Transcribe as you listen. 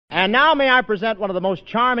And now may I present one of the most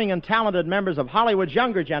charming and talented members of Hollywood's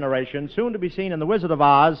younger generation, soon to be seen in The Wizard of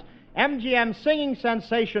Oz, MGM singing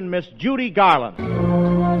sensation Miss Judy Garland. It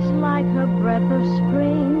was like a breath of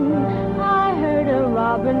spring. I heard a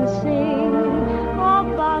robin sing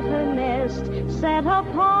about her nest set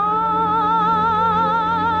apart.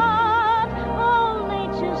 All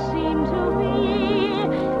nature seemed to be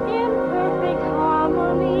in perfect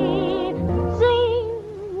harmony. Sing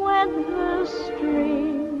with the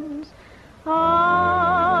strings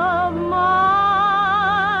of my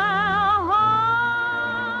heart.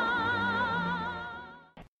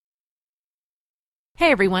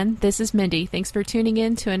 Hey everyone, this is Mindy. Thanks for tuning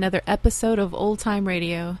in to another episode of Old Time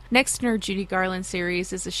Radio. Next in our Judy Garland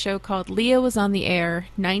series is a show called Leo Was on the Air,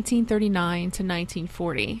 1939 to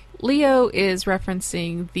 1940. Leo is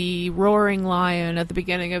referencing the roaring lion at the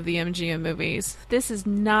beginning of the MGM movies. This is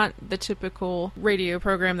not the typical radio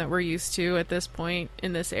program that we're used to at this point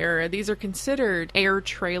in this era. These are considered air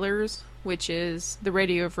trailers, which is the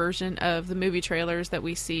radio version of the movie trailers that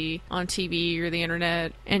we see on TV or the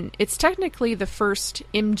internet. And it's technically the first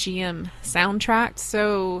MGM soundtrack,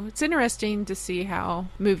 so it's interesting to see how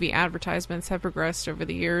movie advertisements have progressed over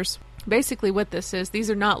the years. Basically what this is, these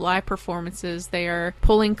are not live performances. They are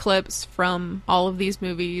pulling clips from all of these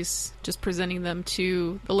movies, just presenting them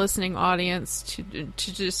to the listening audience to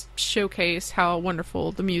just showcase how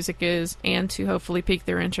wonderful the music is and to hopefully pique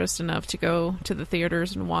their interest enough to go to the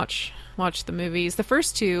theaters and watch the movies. The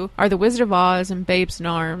first two are The Wizard of Oz and Babes in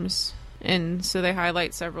Arms. And so they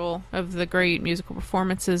highlight several of the great musical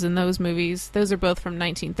performances in those movies. Those are both from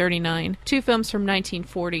 1939. Two films from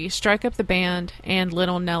 1940, Strike Up the Band and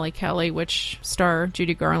Little Nellie Kelly, which star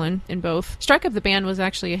Judy Garland in both. Strike Up the Band was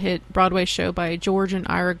actually a hit Broadway show by George and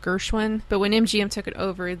Ira Gershwin, but when MGM took it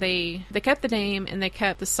over, they kept the name and they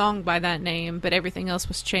kept the song by that name, but everything else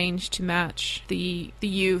was changed to match the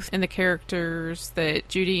youth and the characters that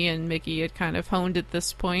Judy and Mickey had kind of honed at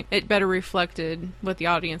this point. It better reflected what the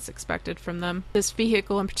audience expected from them. This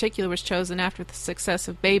vehicle in particular was chosen after the success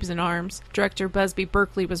of Babes in Arms. Director Busby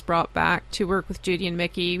Berkeley was brought back to work with Judy and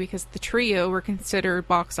Mickey because the trio were considered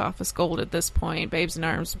box office gold at this point. Babes in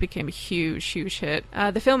Arms became a huge hit.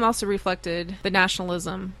 The film also reflected the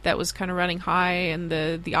nationalism that was kind of running high and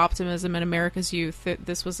the optimism in America's youth.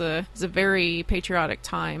 This was a very patriotic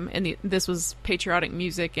time, and this was patriotic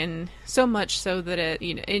music, and so much so that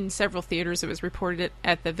in several theaters it was reported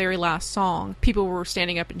at the very last song, people were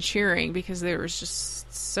standing up and cheering because there was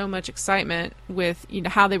just so much excitement with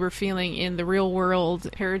how they were feeling in the real world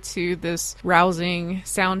compared to this rousing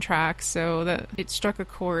soundtrack, so that it struck a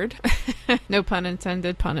chord. No pun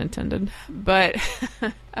intended, but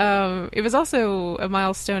it was also a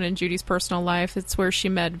milestone in Judy's personal life. It's where she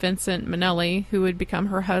met Vincent Minnelli, who would become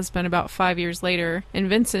her husband about 5 years later. And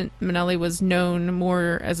Vincent Minnelli was known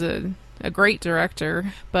more as a great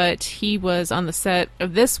director, but he was on the set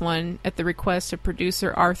of this one at the request of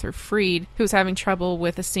producer Arthur Freed, who was having trouble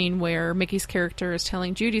with a scene where Mickey's character is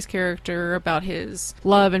telling Judy's character about his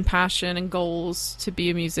love and passion and goals to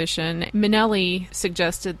be a musician. Minnelli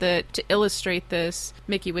suggested that to illustrate this,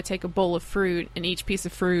 Mickey would take a bowl of fruit, and each piece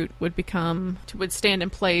of fruit would stand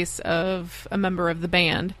in place of a member of the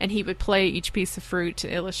band, and he would play each piece of fruit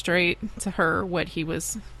to illustrate to her what he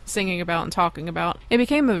was singing about and talking about. It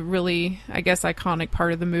became a really, I guess, iconic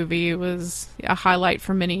part of the movie. It was a highlight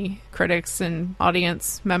for many critics and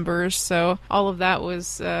audience members, so all of that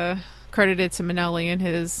was credited to Minnelli and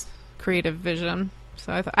his creative vision.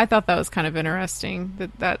 So I thought that was kind of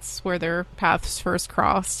interesting, that's where their paths first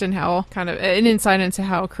crossed, and how kind of an insight into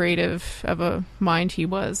how creative of a mind he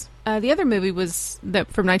was. The other movie from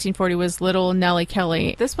 1940 was Little Nellie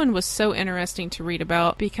Kelly. This one was so interesting to read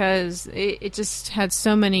about because it just had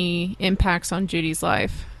so many impacts on Judy's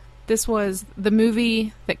life. This was the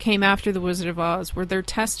movie that came after The Wizard of Oz, where they're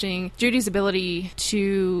testing Judy's ability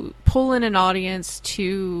to pull in an audience,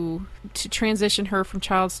 to transition her from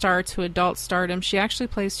child star to adult stardom. She actually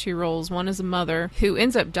plays two roles. One is a mother who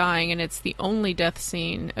ends up dying, and it's the only death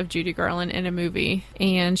scene of Judy Garland in a movie,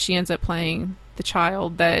 and she ends up playing the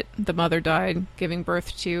child that the mother died giving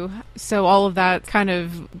birth to. So all of that kind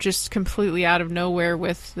of just completely out of nowhere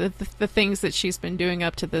with the things that she's been doing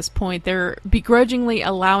up to this point. They're begrudgingly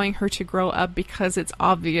allowing her to grow up because it's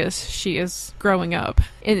obvious she is growing up.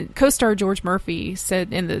 And co-star George Murphy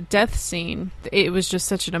said in the death scene, it was just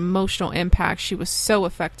such an emotional impact. She was so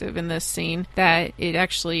effective in this scene that it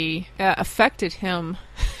actually affected him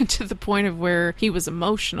to the point of where he was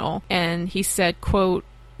emotional. And he said, quote,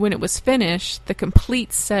 "When it was finished, the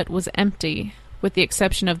complete set was empty. with the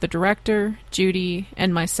exception of the director, Judy,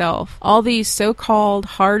 and myself. All these so-called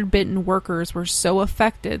hard-bitten workers were so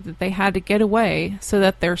affected that they had to get away so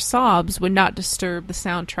that their sobs would not disturb the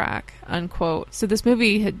soundtrack, unquote. So this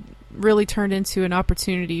movie had really turned into an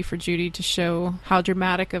opportunity for Judy to show how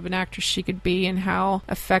dramatic of an actress she could be and how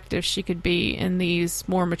effective she could be in these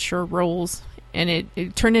more mature roles. And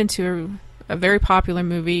it turned into a very popular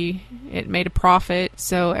movie. It made a profit,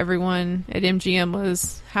 so everyone at MGM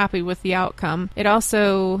was happy with the outcome. It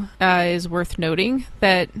also is worth noting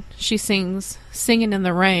that she sings Singin' in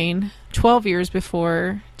the Rain 12 years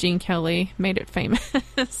before Gene Kelly made it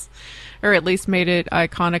famous. Or at least made it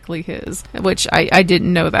iconically his, which I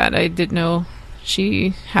didn't know that. I didn't know she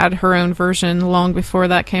had her own version long before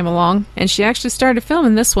that came along. And she actually started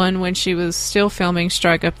filming this one when she was still filming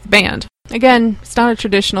Strike Up the Band. Again, it's not a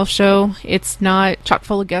traditional show. It's not chock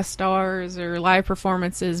full of guest stars or live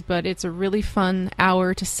performances, but it's a really fun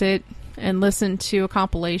hour to sit and listen to a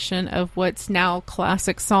compilation of what's now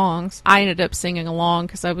classic songs. I ended up singing along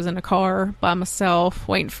because I was in a car by myself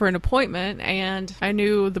waiting for an appointment, and I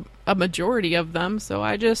knew a majority of them, so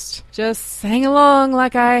I just sang along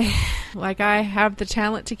like I have the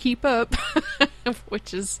talent to keep up,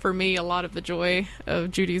 which is for me a lot of the joy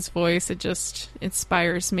of Judy's voice. It just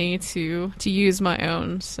inspires me to use my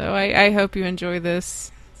own. So I hope you enjoy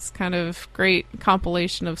this. It's kind of great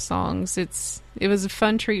compilation of songs. It was a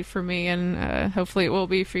fun treat for me, and hopefully it will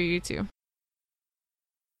be for you too.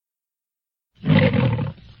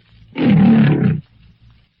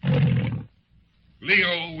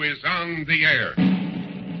 Leo is on the air.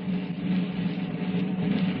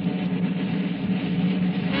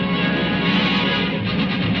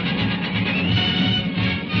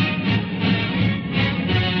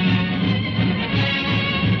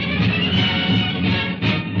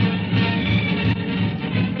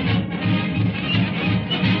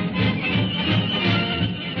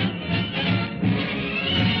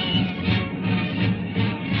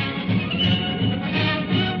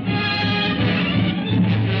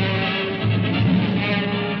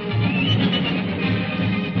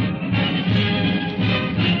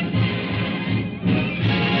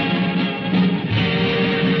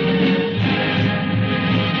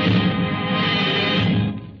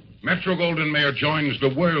 Metro-Goldwyn-Mayer joins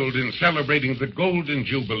the world in celebrating the golden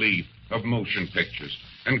jubilee of motion pictures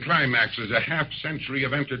and climaxes a half-century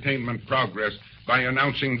of entertainment progress by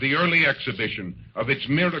announcing the early exhibition of its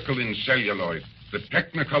miracle in celluloid, the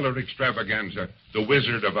Technicolor extravaganza, The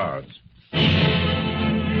Wizard of Oz.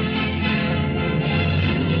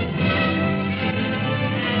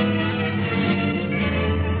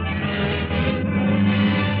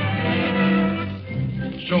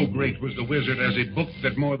 So great was The Wizard as it booked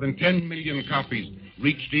that more than 10 million copies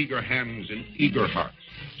reached eager hands and eager hearts.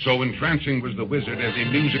 So entrancing was The Wizard as a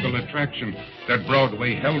musical attraction that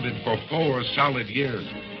Broadway held it for 4 solid years,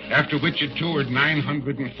 after which it toured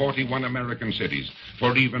 941 American cities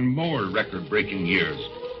for even more record-breaking years.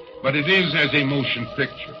 But it is as a motion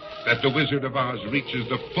picture that The Wizard of Oz reaches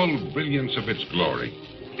the full brilliance of its glory.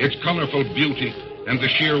 Its colorful beauty and the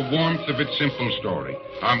sheer warmth of its simple story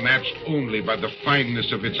are matched only by the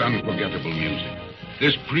fineness of its unforgettable music.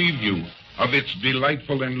 This preview of its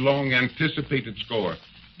delightful and long-anticipated score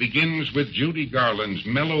begins with Judy Garland's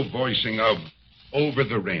mellow voicing of Over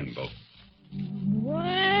the Rainbow.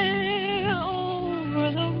 Way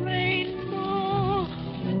over the rainbow,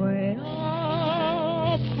 way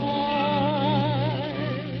up high,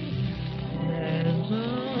 there's a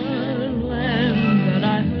land that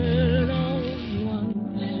I heard of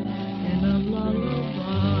once in a lullaby.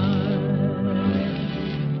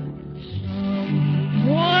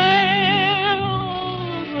 Somewhere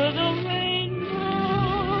over the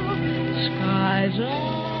rainbow, skies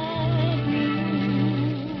are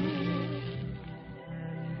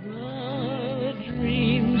blue.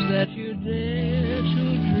 That you dare to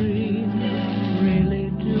dream really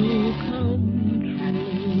do come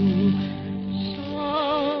true.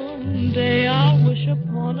 Someday I'll wish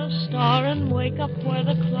upon a star and wake up where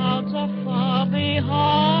the clouds are far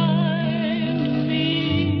behind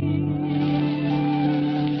me,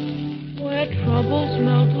 where troubles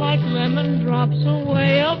melt like lemon drops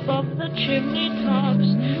away above the chimney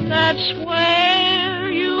tops. That's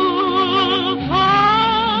where you'll find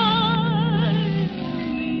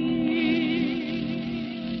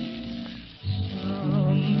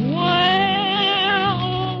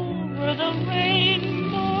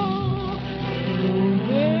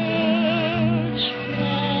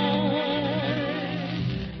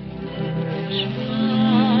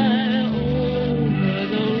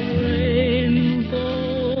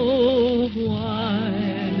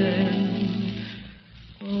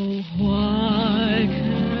why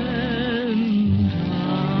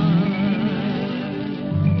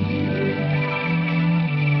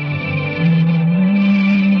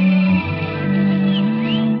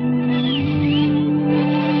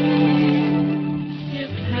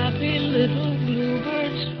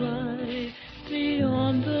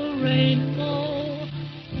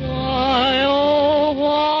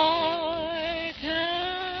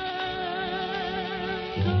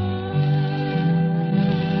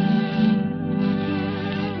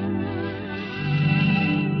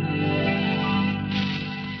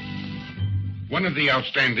of the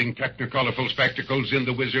outstanding technicolorful spectacles in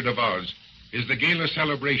The Wizard of Oz is the gala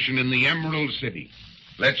celebration in the Emerald City.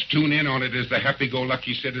 Let's tune in on it as the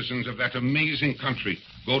happy-go-lucky citizens of that amazing country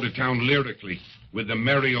go to town lyrically with the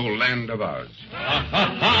merry old land of Oz. Ha, ha,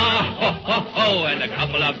 ha, ho, ho, ho, and a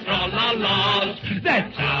couple of tra-la-las.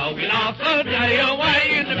 That's how we laugh a day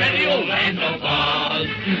away in the merry old land of Oz.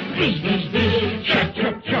 Bzz, bzz, bzz, chirp,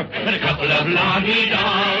 chirp, chirp, and a couple of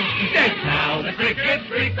la-dee-daws. That's how the crickets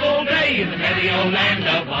freak all day in the merry old land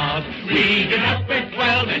of Oz. We get up at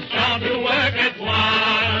 12 and start to work at 1.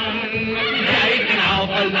 Take an hour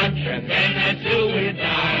for lunch and then at 2 we're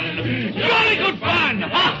done. Jolly good fun! Ha,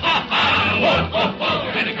 ha, ha! Ho, ho, ho!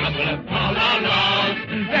 And a couple of tra-la-las.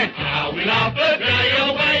 That's how we laugh a day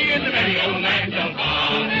away in the merry old land of Oz.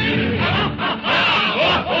 Ha, ha, ha! Ho,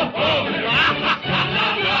 ho, ho! Ha, ha, ha, la,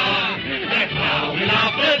 la! That's how we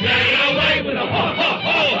laugh a day away with a ho, ho,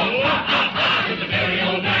 ho! Ha, ha, ha! In the merry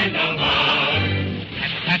old land of Oz.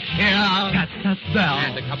 Cat here, cat there,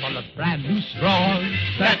 and a couple of brand new straws.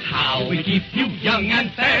 That's how we keep you young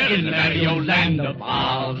and fair in the merry old land of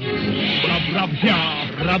Oz. Rub, rub here,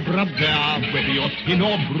 rub, rub there, whether you're thin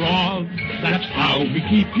or broad. That's how we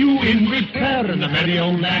keep you in repair in the merry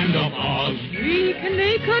old land of Oz. We can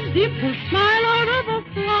make a dimple smile out of a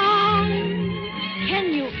frown.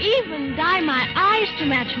 Can you even dye my eyes to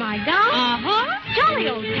match my gown? Uh-huh. Jolly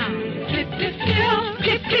old town. Clip, clip, here,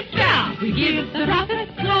 clip, clip, there. We give the rocket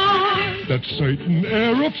fly. That Satan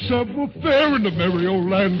air of savoir-faire in the merry old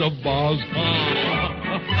land of Oz.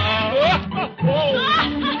 That's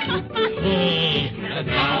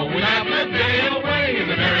how we laugh a day away in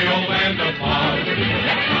the merry old land of Oz.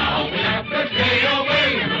 That's how we laugh a day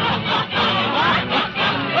away in the merry old land of Oz.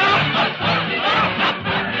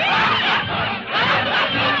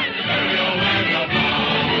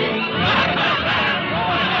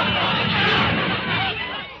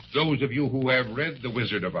 Those of you who have read The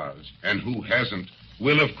Wizard of Oz, and who hasn't,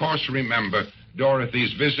 will of course remember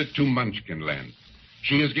Dorothy's visit to Munchkinland.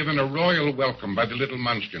 She is given a royal welcome by the little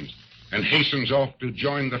Munchkins and hastens off to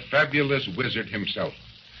join the fabulous wizard himself.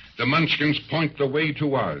 The Munchkins point the way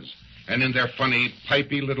to Oz, and in their funny,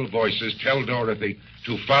 pipey little voices tell Dorothy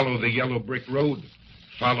to follow the yellow brick road.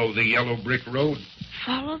 Follow the yellow brick road.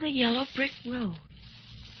 Follow the yellow brick road.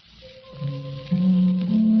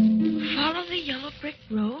 Follow the yellow brick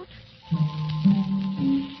road.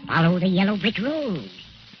 Follow the yellow brick road.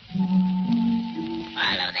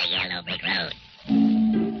 Follow the yellow brick road.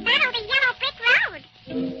 Follow the yellow brick road.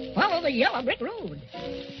 Follow the yellow brick road.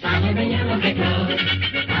 Follow the yellow brick road.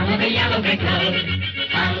 Follow the yellow brick road.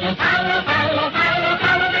 Follow, follow, follow, follow,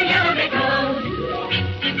 follow the yellow brick road.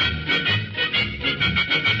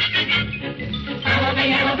 Follow the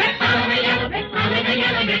yellow brick, follow the yellow brick, follow the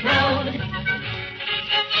yellow brick road.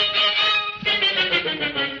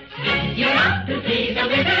 You're off to see the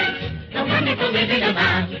wizard, the wonderful Wizard of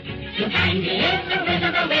Oz. You'll find he is the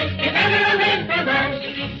Wizard of Wiz, if ever a wiz there was.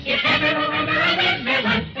 If ever a wiz there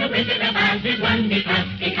was, the Wizard of Oz is one because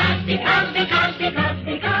of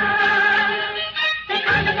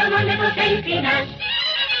the wonderful things he does.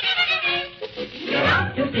 You're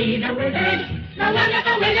off to see the wizard, the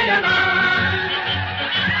wonderful Wizard of Oz.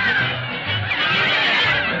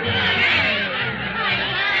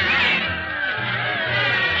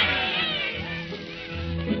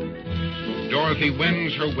 Dorothy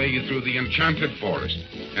wends her way through the enchanted forest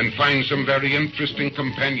and finds some very interesting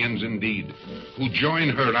companions indeed, who join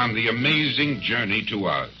her on the amazing journey to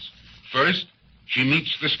Oz. First, she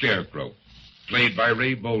meets the Scarecrow, played by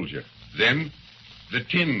Ray Bolger. Then, the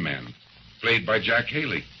Tin Man, played by Jack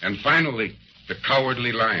Haley. And finally, the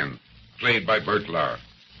Cowardly Lion, played by Bert Lahr.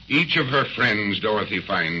 Each of her friends, Dorothy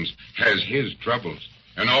finds, has his troubles,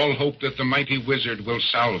 and all hope that the mighty wizard will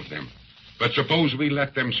solve them. But suppose we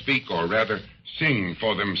let them speak, or rather, sing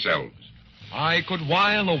for themselves. I could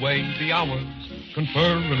while away the hours,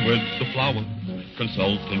 conferring with the flowers,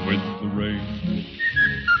 consulting with the rain.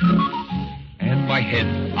 And my head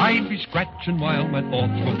I'd be scratching while my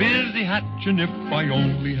thoughts were busy hatching if I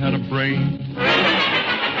only had a brain.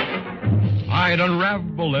 I'd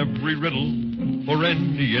unravel every riddle for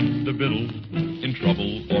any individual in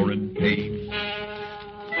trouble or in pain.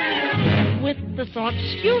 With the thoughts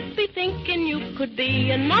you'd be thinking you could be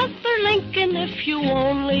another Lincoln if you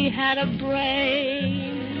only had a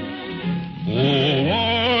brain. Oh,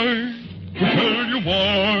 I could tell you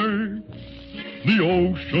why the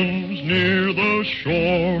ocean's near the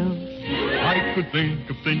shore. I could think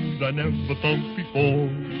of things I never thought before,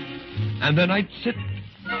 and then I'd sit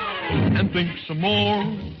and think some more.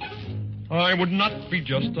 I would not be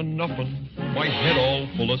just a nuffin', my head all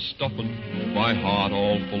full of stuffin', my heart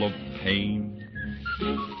all full of pain.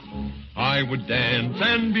 I would dance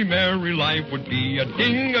and be merry. Life would be a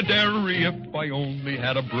ding-a-dairy if I only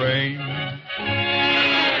had a brain.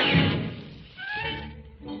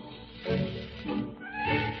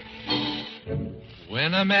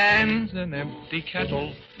 When a man's an empty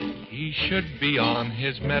kettle, he should be on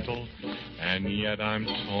his mettle, and yet I'm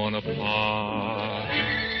torn apart.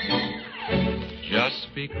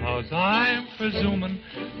 Just because I'm presuming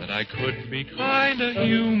that I could be kinda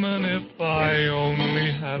human if I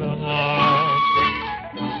only had a heart.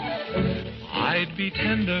 I'd be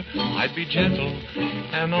tender, I'd be gentle,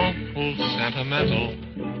 and awful sentimental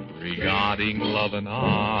regarding love and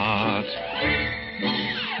art.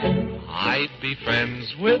 I'd be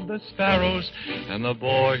friends with the sparrows and the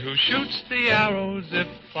boy who shoots the arrows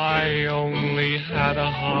if I only had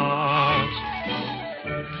a heart.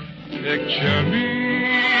 Picture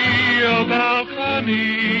me a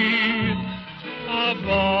balcony,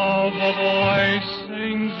 above a voice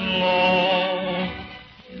sings low.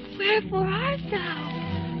 Wherefore art thou,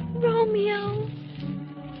 Romeo?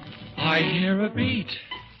 I hear a beat.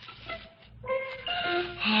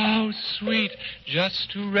 How sweet just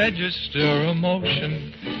to register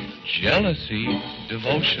emotion, jealousy,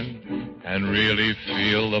 devotion, and really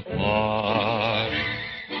feel the part.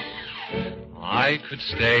 I could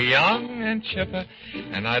stay young and chipper,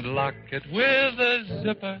 and I'd lock it with a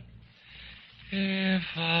zipper if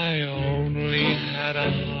I only had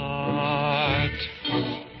a heart.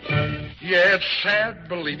 Yeah, it's sad,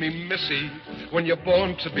 believe me, missy, when you're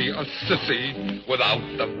born to be a sissy without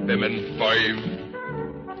the vim and five.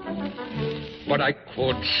 But I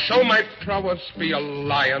could show my prowess, be a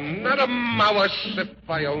lion, not a mouse, if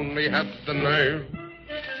I only had the nerve.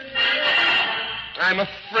 I'm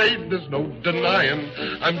afraid there's no denying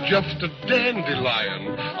I'm just a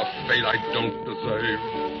dandelion, a fate I don't deserve.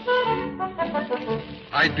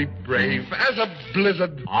 I'd be brave as a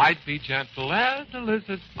blizzard. I'd be gentle as a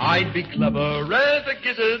lizard. I'd be clever as a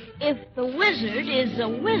gizzard. If the wizard is a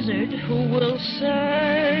wizard, who will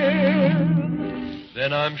serve?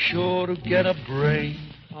 Then I'm sure to get a brain,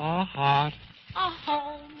 a heart, A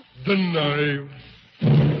home. The knife.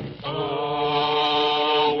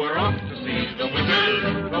 Oh, we're off to see the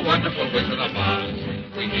wizard, the wonderful Wizard of Oz.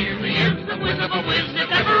 We hear he is the whiz of a whiz,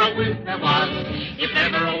 if ever a whiz there was. If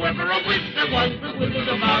ever a whiz there was, the Wizard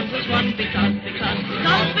of Oz was one because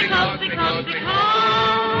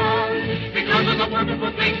of the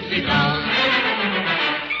wonderful things he does.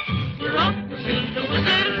 We're off to see the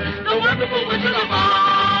wizard, the wonderful Wizard of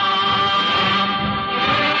Oz.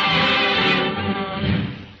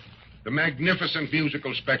 The magnificent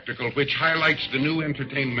musical spectacle which highlights the new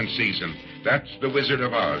entertainment season. That's The Wizard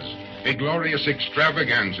of Oz, a glorious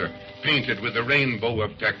extravaganza painted with a rainbow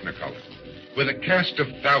of Technicolor. With a cast of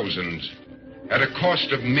thousands, at a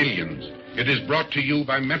cost of millions, it is brought to you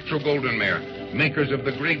by Metro-Goldwyn-Mayer, makers of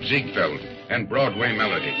the great Ziegfeld and Broadway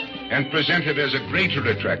Melody, and presented as a greater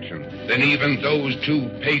attraction than even those two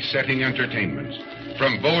pace-setting entertainments.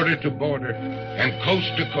 From border to border and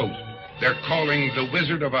coast to coast, they're calling The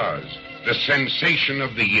Wizard of Oz the sensation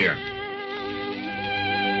of the year.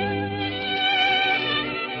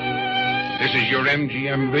 This is your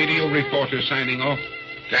MGM radio reporter signing off,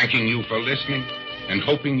 thanking you for listening and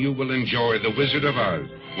hoping you will enjoy The Wizard of Oz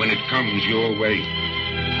when it comes your way.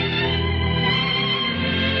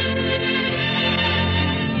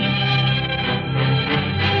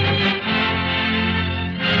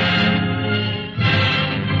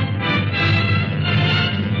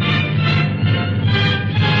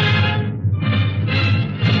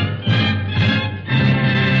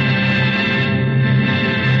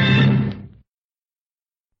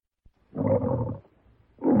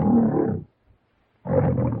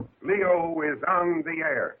 Leo is on the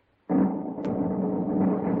air.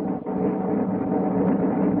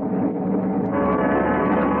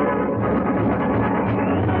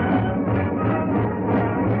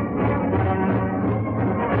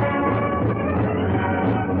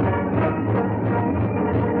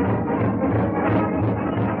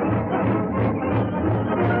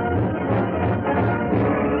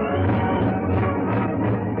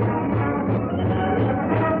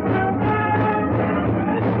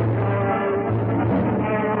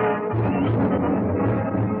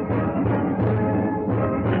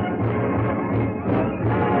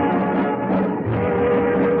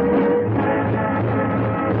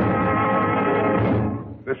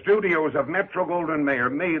 The studios of Metro-Goldwyn-Mayer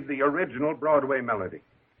made the original Broadway Melody,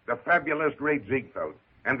 the fabulous Great Ziegfeld,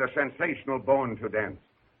 and the sensational Born to Dance.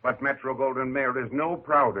 But Metro-Goldwyn-Mayer is no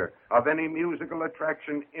prouder of any musical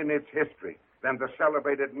attraction in its history than the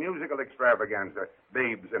celebrated musical extravaganza,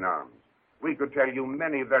 Babes in Arms. We could tell you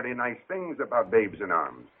many very nice things about Babes in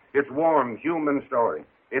Arms. Its warm, human story.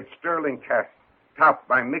 Its sterling cast, topped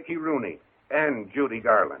by Mickey Rooney and Judy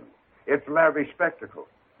Garland. Its lavish spectacle,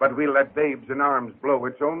 but we let Babes in Arms blow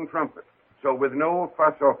its own trumpet. So with no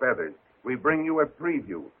fuss or feathers, we bring you a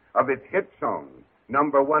preview of its hit song.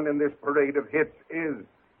 Number one in this parade of hits is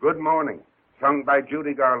Good Morning, sung by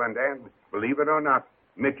Judy Garland and, believe it or not,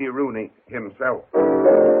 Mickey Rooney himself.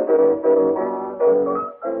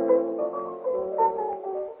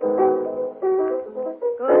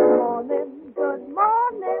 Good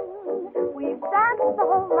morning, we've danced the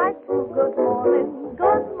whole night through. Good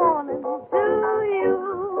morning to you.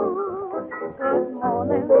 Good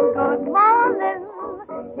morning,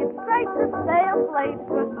 it's great to stay up late.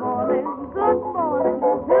 Good morning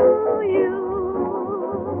to you.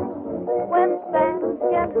 When bands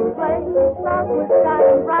get to play, sun will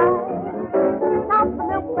shine bright. Now the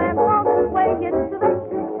milkman's on his way into the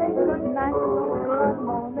say good night.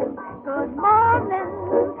 Good morning,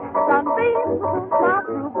 sunbeams will shine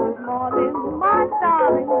through. Good morning, my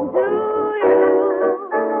darling, to you.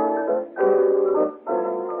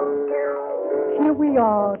 Here we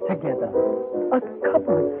are together, a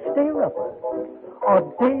couple of stay-uppers. Our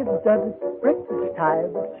day is done at breakfast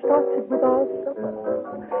time. It starts it with our supper.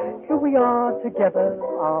 Here we are together,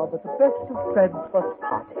 but the best of friends must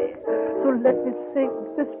party. So let me sing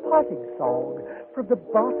this parting song from the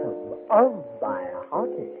bottom of my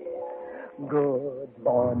hearty. Good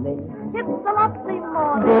morning. It's a lovely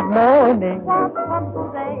morning. Good morning. What fun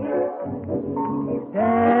today. We've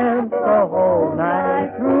danced the whole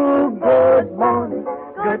night through. Good morning.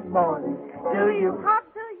 Good morning. Do you? How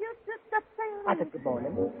do you say? I said good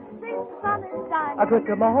morning. The sun is shining. A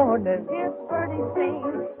good morning. Here's Birdie sing.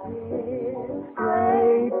 It's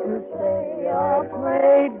great to say a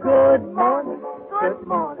great good morning. Good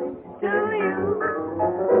morning to you.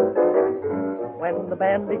 When the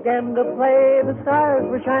band began to play, the stars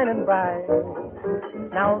were shining bright.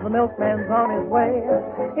 Now the milkman's on his way.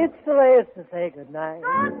 It's too late to say good night.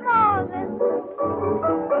 Good morning.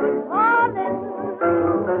 Good morning.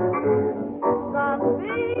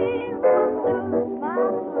 Sunbeams will soon smile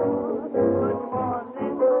through. Good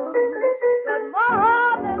morning. Good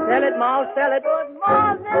morning. Sell it, Ma, sell it. Good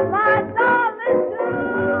morning, my darling, to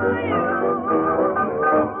you.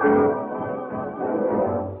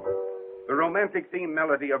 The romantic theme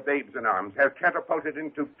melody of Babes in Arms has catapulted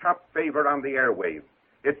into top favor on the airwaves.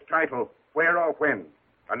 Its title, Where or When.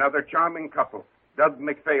 Another charming couple, Doug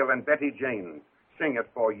McPhail and Betty James, sing it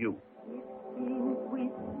for you. We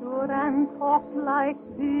stood and talked like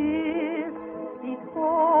this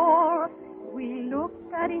before. We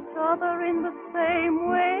looked at each other in the same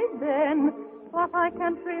way then, but I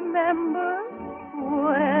can't remember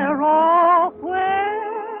where or when.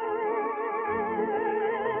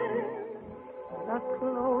 The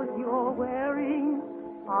clothes you're wearing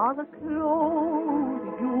are the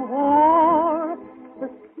clothes you wore. The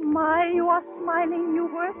smile you are smiling, you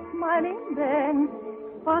were smiling then,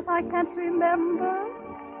 but I can't remember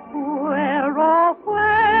where or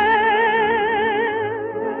when.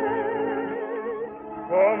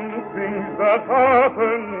 Some things that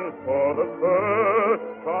happen for the first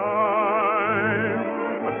time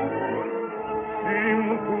seem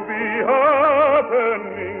to be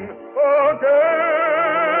happening again.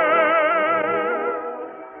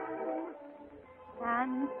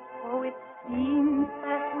 And so it seems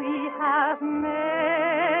that we have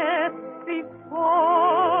met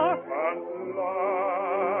before. And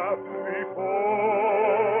laughed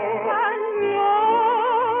before. And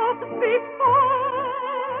loved before.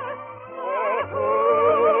 Who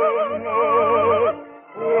knows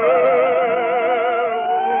where?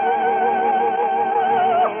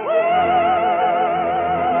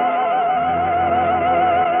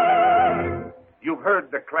 You've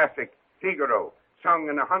heard the classic Figaro, sung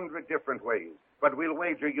in 100 different ways, but we'll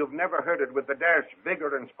wager you've never heard it with the dash,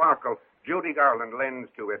 vigor, and sparkle Judy Garland lends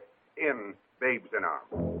to it in Babes in Arms.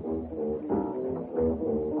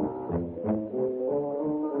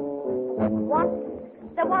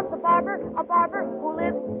 There was a barber who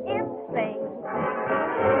lived in Spain.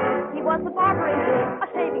 He was a barber, a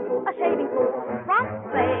shaving fool from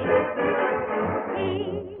Spain.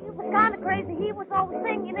 He was kind of crazy, he was always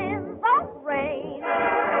singing in the rain.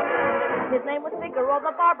 His name was Figaro,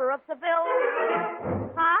 the barber of Seville.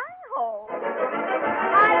 Hi-ho,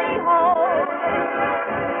 hi-ho,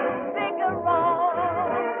 Figaro.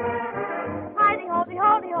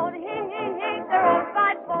 Hi-de-ho-de-ho-de-ho-de, Figaro,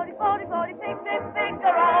 fight-fody-fody-fody,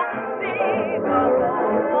 Figaro. Figaro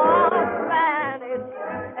was Spanish.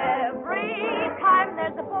 Every time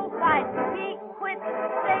there's a bullfight, he quits,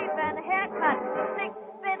 shave and a haircut, 6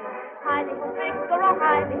 bits. Hi-de-ho, Figaro,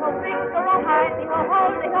 hi-de-ho, Figaro, hi-de-ho,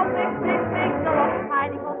 ho-de-ho,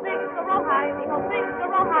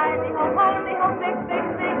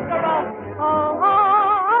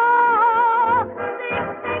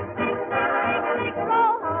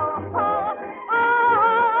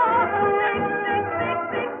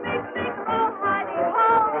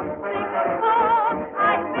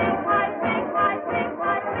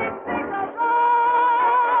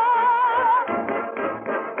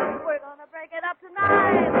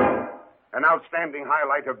 outstanding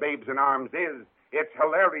highlight of Babes in Arms is its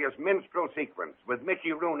hilarious minstrel sequence with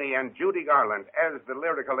Mickey Rooney and Judy Garland as the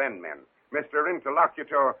lyrical end men. Mr.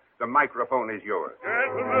 Interlocutor, the microphone is yours.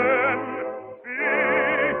 Gentlemen, be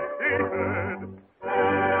seated.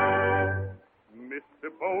 Mr.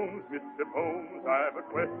 Bones, I have a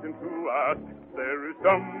question to ask. There is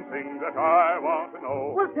something that I want to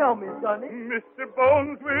know. Well, tell me, Sonny. Mr.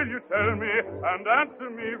 Bones, will you tell me and answer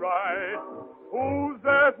me right? Who's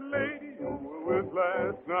that lady you were with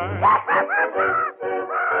last night?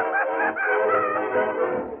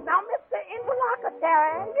 Now, Mr.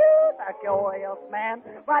 Interlocutor, you are curious, man,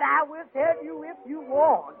 but I will tell you if you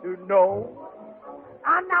want to know.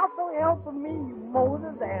 I'm now so help me,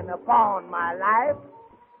 Moses, and upon my life,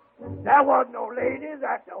 there was no lady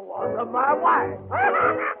that was my wife.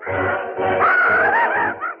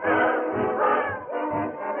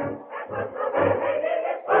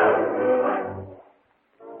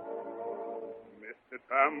 Mr.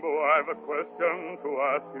 Tambo, I've a question to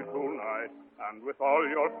ask you tonight, and with all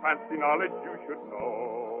your fancy knowledge you should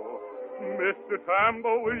know. Mr.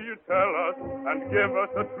 Tambo, will you tell us and give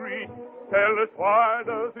us a treat? Tell us, why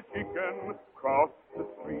does a chicken cross the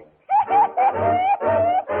street?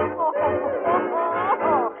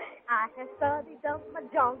 I have studied up my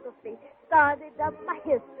geography, studied up my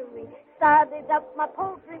history, studied up my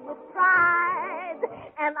poetry with pride,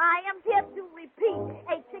 and I am here to repeat: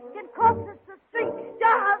 a chicken crosses the street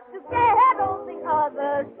just to get on the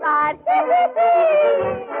other side.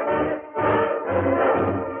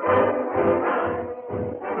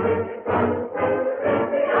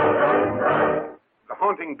 The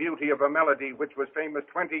haunting beauty of a melody which was famous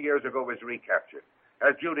 20 years ago is recaptured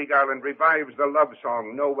as Judy Garland revives the love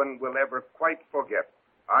song no one will ever quite forget.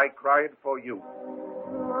 I Cried for You.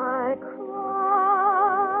 I cried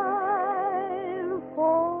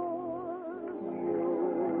for you.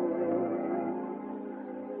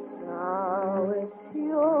 Now it's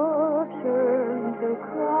your turn to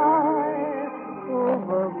cry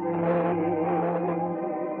over me.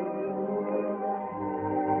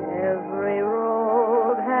 Every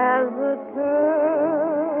road has a turning.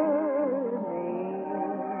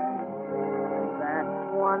 That's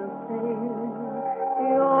one thing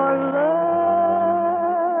you're learning.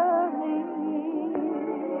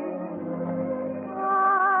 I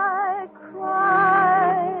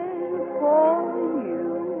cried for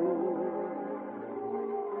you.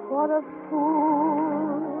 What a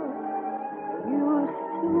fool I used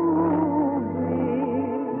to be.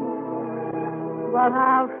 But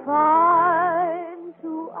how fine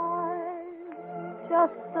to eyes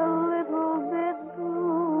just a little bit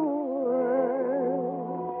bluer.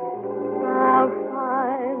 I'll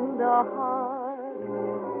find a heart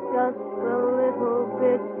just a little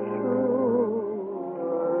bit truer.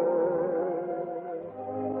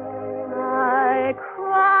 I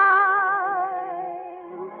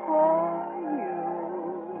cried for you.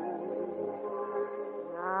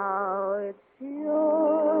 Now it's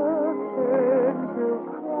your turn to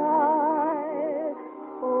cry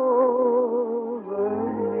over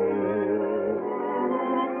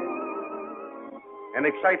An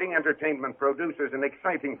exciting entertainment produces an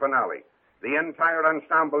exciting finale. The entire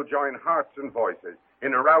ensemble join hearts and voices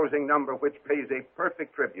in a rousing number which pays a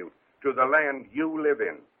perfect tribute to the land you live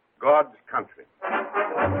in, God's country. Love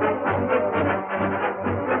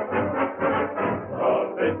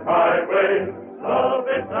this highway, love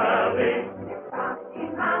this alley. Rocky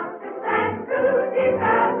mountains and through deep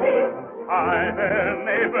valleys. Hi there,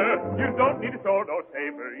 neighbor, you don't need a sword or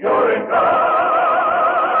saber. You're in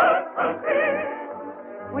God's country.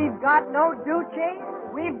 We've got no Duce,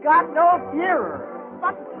 we've got no Führer.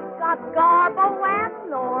 But we've got Garbo and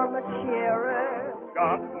Norma Shearer.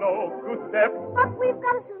 Got no Gustav. But we've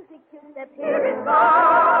got a Susie Q-Step here in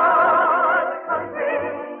God's country.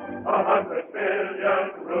 100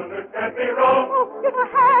 million rulers can't be wrong. Oh, give a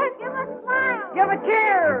hand, give a smile. Give a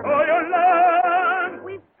cheer. For your land.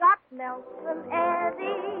 We've got Nelson,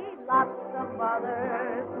 Eddie, lots of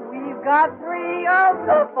others. We've got 3 of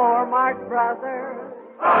the 4 Marx brothers.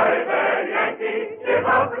 Hi there, Yankee, give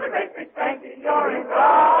up with the great big Yankee. You're in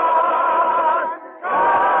God's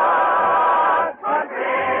country.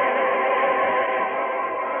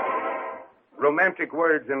 Romantic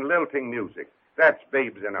words and lilting music. That's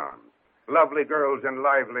Babes in Arms. Lovely girls and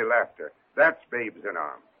lively laughter. That's Babes in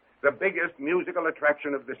Arms. The biggest musical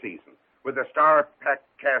attraction of the season, with a star-packed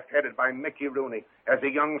cast headed by Mickey Rooney as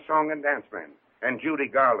a young song and dance man, and Judy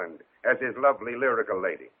Garland as his lovely lyrical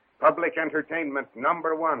lady. Public entertainment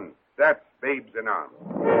 #1. That's Babes in Arms.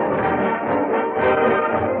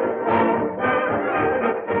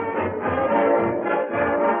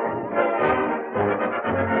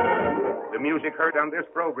 The music heard on this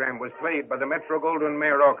program was played by the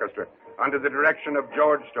Metro-Goldwyn-Mayer Orchestra under the direction of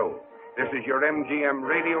George Stoll. This is your MGM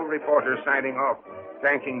radio reporter signing off,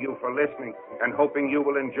 thanking you for listening and hoping you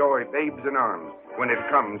will enjoy Babes in Arms when it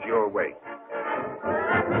comes your way.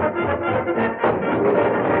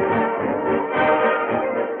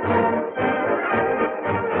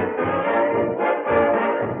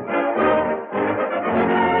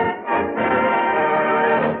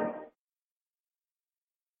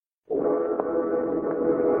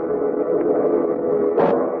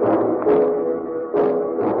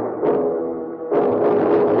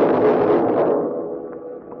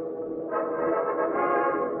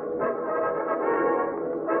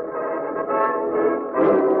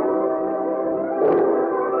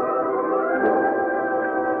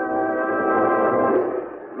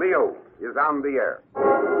 Is on the air.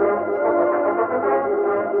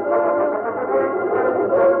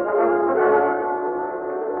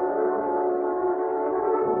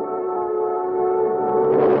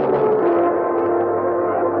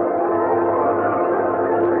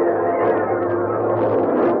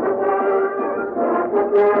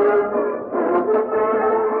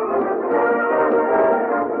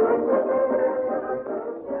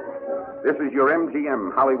 This is your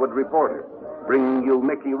MGM Hollywood reporter, bringing you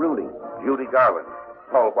Mickey Rooney, Judy Garland,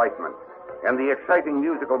 Paul Whiteman, and the exciting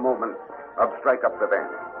musical moments of Strike Up the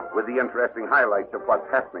Band, with the interesting highlights of what's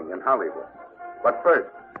happening in Hollywood. But first,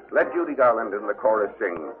 let Judy Garland and the chorus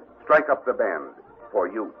sing Strike Up the Band for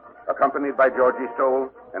you, accompanied by Georgie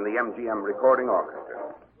Stoll and the MGM Recording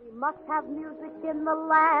Orchestra. We must have music in the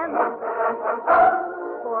land,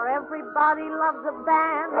 for everybody loves a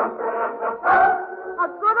band. A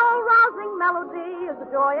good old rousing melody is a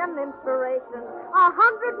joy and inspiration.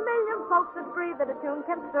 100 million folks agree that a tune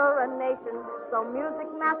can stir a nation. So music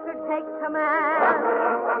master, take command.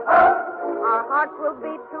 Our hearts will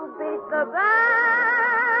beat to beat the band.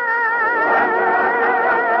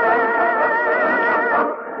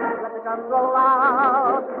 Let the drums roll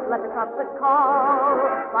out, let the trumpet call,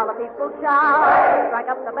 while the people shout, strike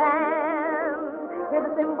up the band. Hear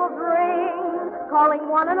the cymbals ring, calling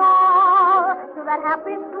one and all to that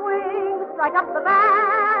happy swing. Strike up the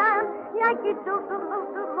band. Yankee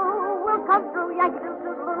Doodle-Doo will come through. Yankee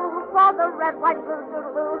Doodle-Doo for the red, white, blue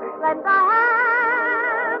Doodle-Doo. Lend a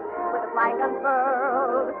hand with the flag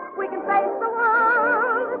unfurled. We can face the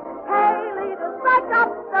world. Hey, leaders, strike up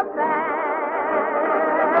the band.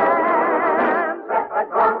 Let the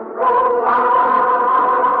drums roll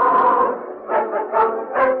out. Let the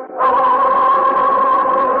trumpets call.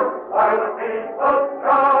 While the people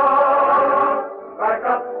shout, strike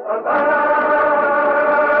up the band.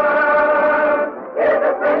 Hear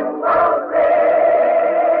the cymbals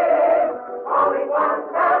ring, calling one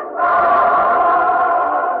and all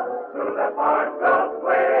to the march of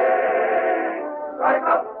swing. Strike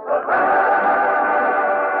up the band.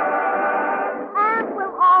 And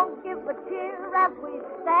we'll all give a cheer as we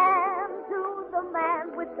stand to the man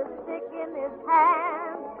with the stick in his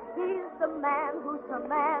hand. He's the man whose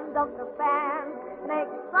command of the band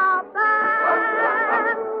makes the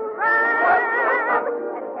band grand.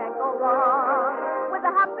 And can't go wrong with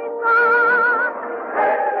a happy song.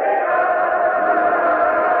 Hey,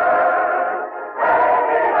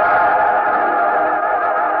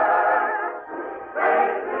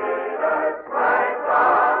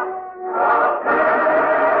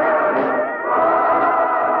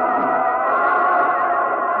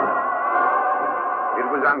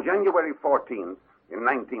 on January 14th, in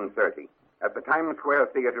 1930, at the Times Square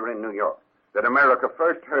Theater in New York, that America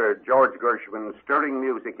first heard George Gershwin's stirring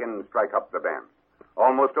music in Strike Up the Band.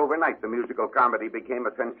 Almost overnight, the musical comedy became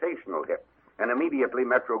a sensational hit, and immediately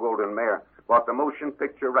Metro-Goldwyn-Mayer bought the motion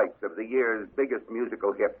picture rights of the year's biggest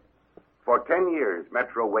musical hit. For 10 years,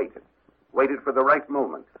 Metro waited for the right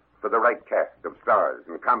moment, for the right cast of stars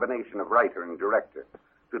and combination of writer and director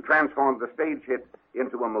to transform the stage hit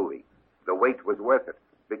into a movie. The wait was worth it,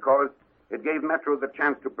 because it gave Metro the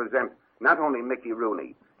chance to present not only Mickey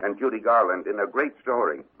Rooney and Judy Garland in a great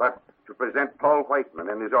story, but to present Paul Whiteman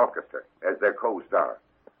and his orchestra as their co-star.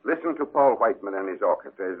 Listen to Paul Whiteman and his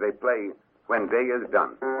orchestra as they play When Day Is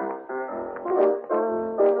Done.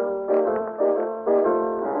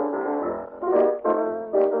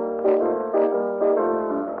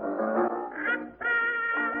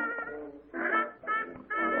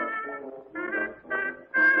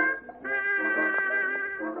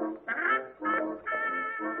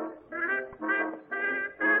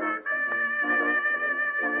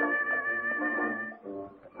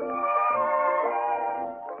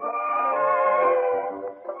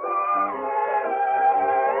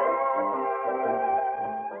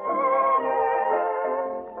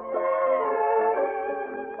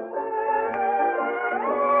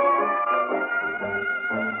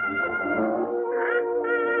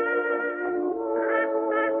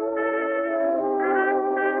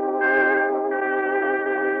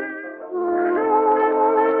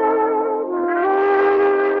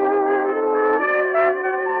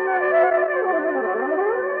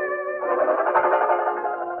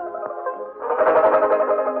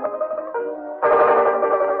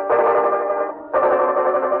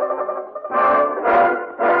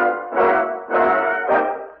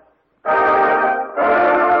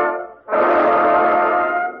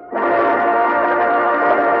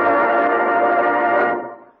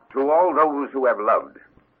 have loved,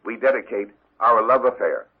 we dedicate Our Love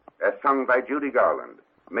Affair, as sung by Judy Garland,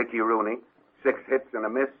 Mickey Rooney, 6 hits and a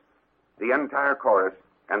miss, the entire chorus,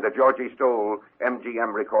 and the Georgie Stoll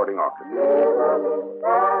MGM Recording Orchestra.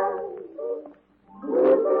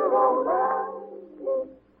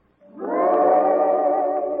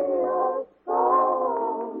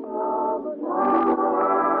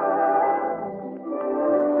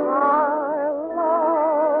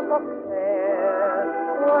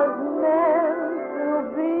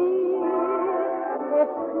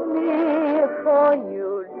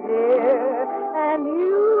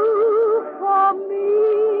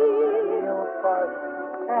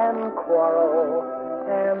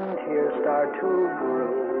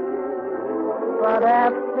 But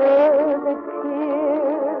after the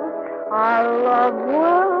tears, our love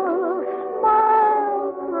will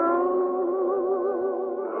smile through.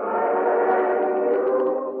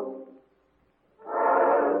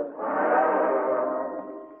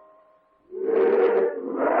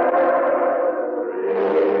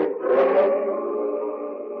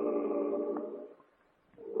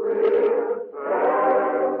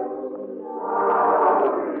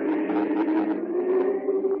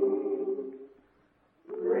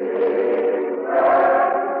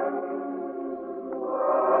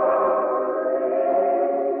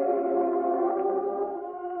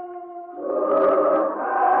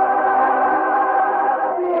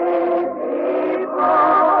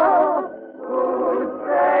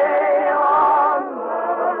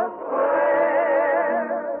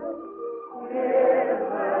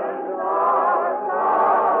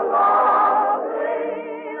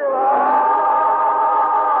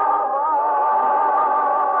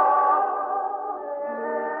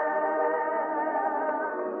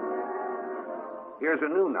 Here's a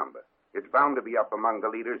new number. It's bound to be up among the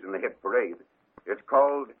leaders in the hit parade. It's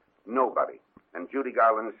called Nobody, and Judy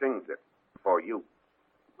Garland sings it for you.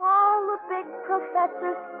 All the big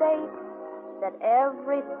professors state that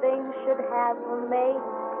everything should have a mate.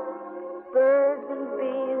 Birds and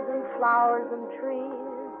bees and flowers and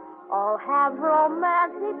trees all have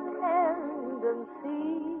romantic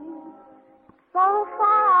tendencies. So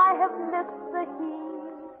far I have missed the heat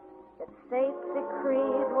that fate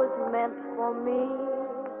decreed was meant for me.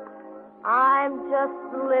 I'm just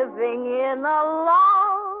living in a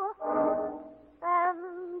lull,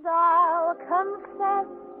 and I'll confess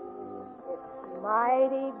it's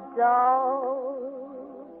mighty dull.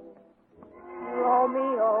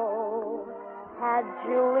 Romeo had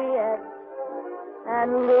Juliet, and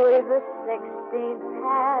Louis XVI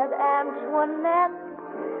had Antoinette,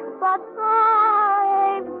 but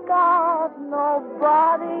I ain't got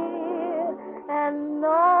nobody, and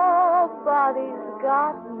nobody's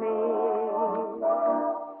got me.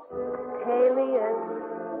 Peleus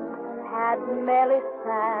had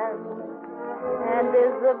Melisande, and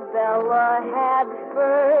Isabella had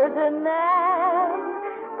Ferdinand,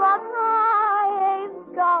 but I ain't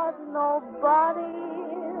got nobody,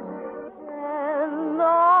 and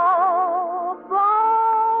nobody's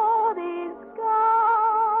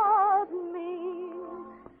got me.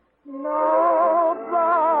 Nobody's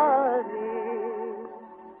got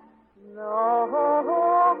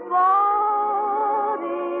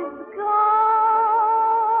me.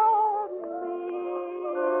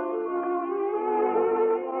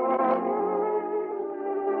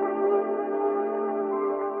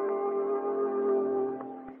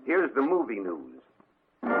 Here's the movie news.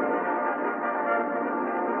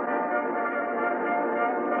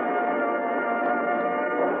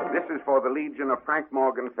 This is for the legion of Frank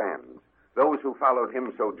Morgan fans. Those who followed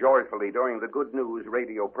him so joyfully during the Good News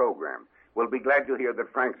radio program will be glad to hear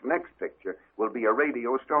that Frank's next picture will be a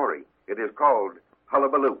radio story. It is called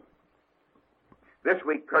Hullabaloo. This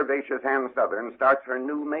week, curvaceous Ann Southern starts her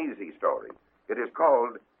new Maisie story. It is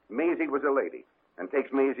called Maisie Was a Lady, and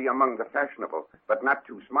takes Maisie among the fashionable, but not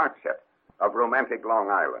too smart set of romantic Long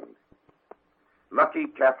Island. Lucky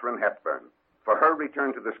Katharine Hepburn. For her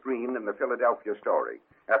return to the screen in the Philadelphia story,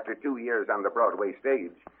 after 2 years on the Broadway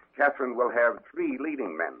stage, Katharine will have 3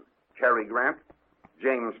 leading men, Cary Grant,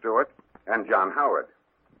 James Stewart, and John Howard.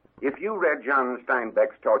 If you read John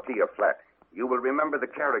Steinbeck's Tortilla Flat, you will remember the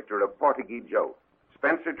character of Portuguese Joe.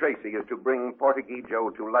 Spencer Tracy is to bring Portuguese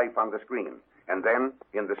Joe to life on the screen, and then,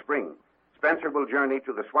 in the spring, Spencer will journey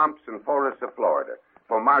to the swamps and forests of Florida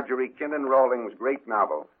for Marjorie Kinnan Rawlings' great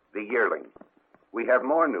novel, The Yearling. We have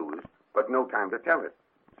more news, but no time to tell it,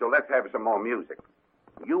 so let's have some more music.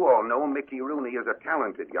 You all know Mickey Rooney is a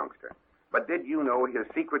talented youngster, but did you know his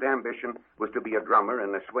secret ambition was to be a drummer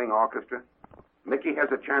in a swing orchestra? Mickey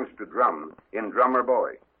has a chance to drum in Drummer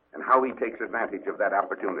Boy, and how he takes advantage of that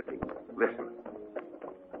opportunity. Listen.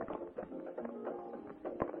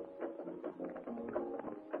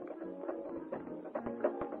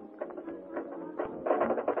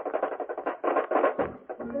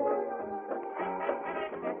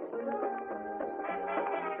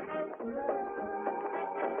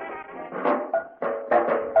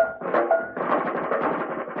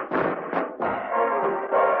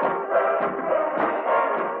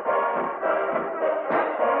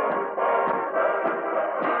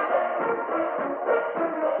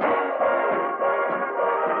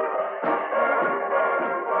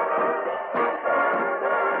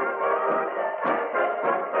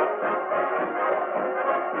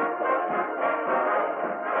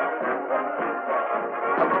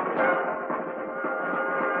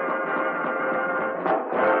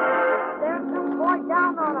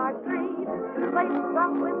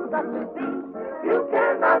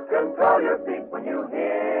 can't control your feet when you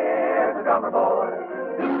hear the drummer boy.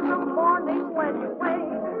 In the morning when you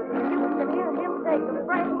wake, you can hear him take a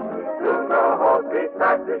break. Soon the whole street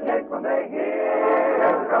starts to shake when they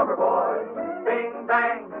hear the drummer boy. Bing,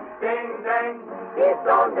 bang, ding, dang, he's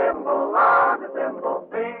so nimble on the cymbal.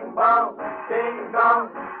 Bing, bong, ding, dong,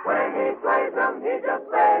 when he plays them, he just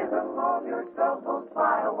plays them. All your troubles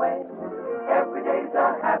fly away. Every day's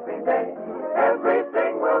a happy day.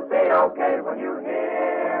 Everything will be okay when you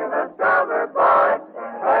hear the drummer boy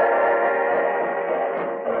play.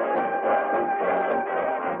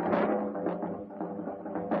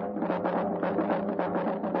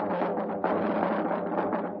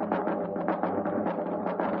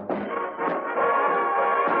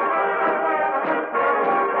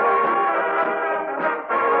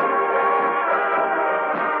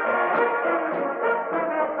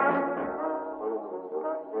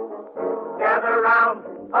 Gather round,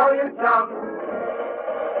 all you chums.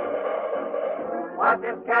 Watch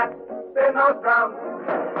this cat spin those drums.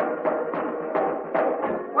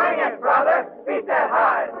 Swing it, brother, beat that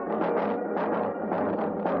high.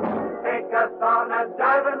 Take us on a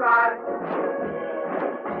jive and ride.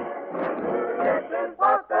 This is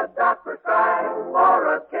what the doc prescribes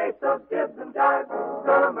for a case of jibs and jibes.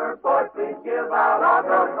 Drummer boy, please give out all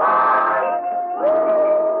those vibes.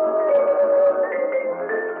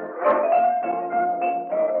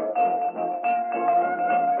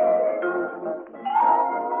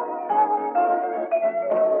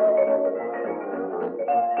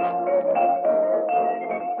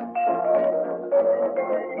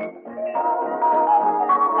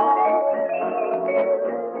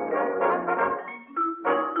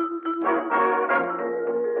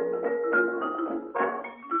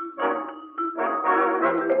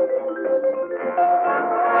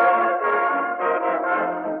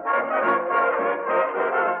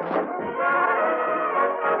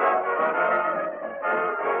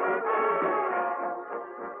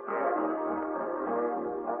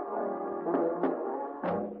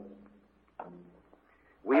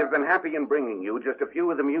 We have been happy in bringing you just a few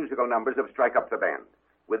of the musical numbers of Strike Up the Band,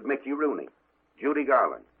 with Mickey Rooney, Judy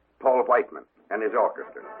Garland, Paul Whiteman, and his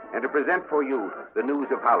orchestra, and to present for you the news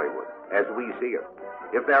of Hollywood as we see it.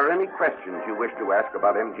 If there are any questions you wish to ask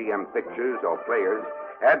about MGM pictures or players,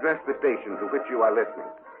 address the station to which you are listening,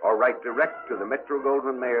 or write direct to the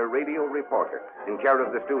Metro-Goldwyn-Mayer radio reporter in care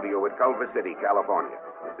of the studio at Culver City, California.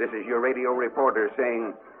 This is your radio reporter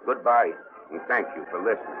saying goodbye and thank you for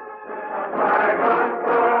listening.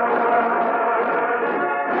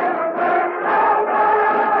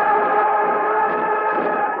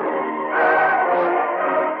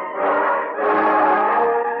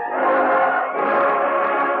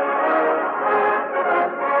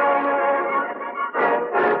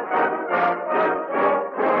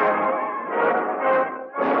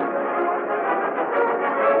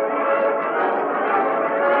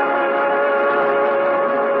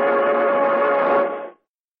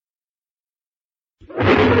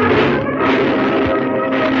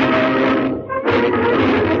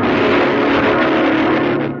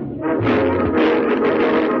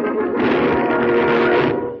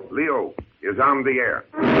 On the air.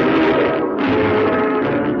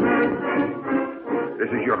 This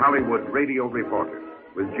is your Hollywood radio reporter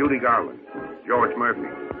with Judy Garland, George Murphy,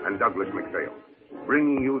 and Douglas MacPhail,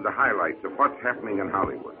 bringing you the highlights of what's happening in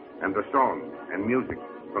Hollywood and the songs and music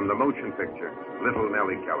from the motion picture Little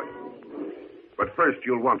Nellie Kelly. But first,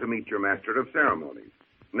 you'll want to meet your master of ceremonies.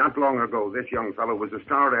 Not long ago, this young fellow was a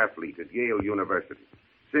star athlete at Yale University.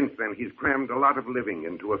 Since then, he's crammed a lot of living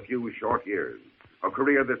into a few short years, a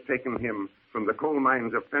career that's taken him from the coal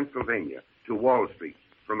mines of Pennsylvania to Wall Street,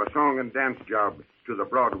 from a song and dance job to the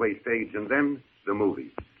Broadway stage, and then the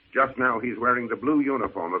movies. Just now, he's wearing the blue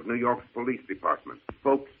uniform of New York's police department.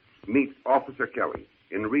 Folks, meet Officer Kelly.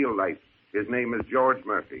 In real life, his name is George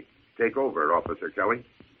Murphy. Take over, Officer Kelly.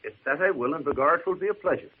 If that I will, and begard, 'twill be a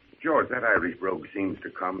pleasure. George, that Irish brogue seems to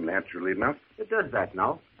come naturally enough. It does that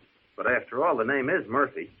now. But after all, the name is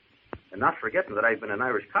Murphy. And not forgetting that I've been an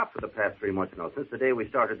Irish cop for the past 3 months now, since the day we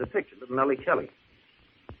started the picture, Little Nellie Kelly.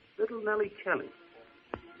 Little Nellie Kelly.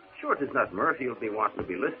 Sure, 'tis not Murphy you'll be wanting to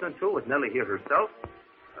be listening to, with Nellie here herself.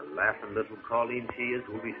 A laughing little Colleen she is,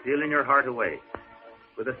 who'll be stealing your heart away,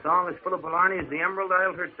 with a song as full of Blarney as the Emerald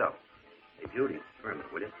Isle herself. Hey, Judy, come here,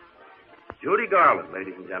 will you? Judy Garland,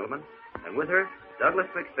 ladies and gentlemen, and with her,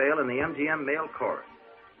 Douglas MacPhail and the MGM male chorus.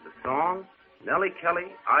 The song, Nellie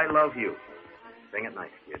Kelly, I Love You. Sing it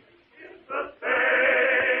nice, kid. The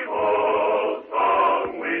same old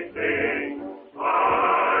song we sing,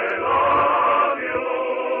 I love you.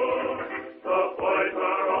 The boys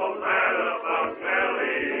are all mad about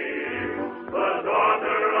Nellie, the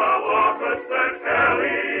daughter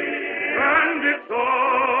Kelly. And it's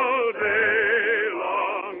all day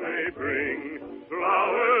long they bring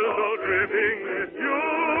flowers all dripping with you.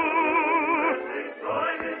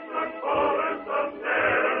 Join in the chorus of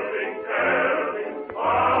telling, I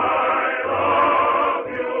love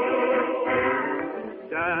you.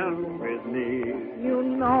 Dance with me. You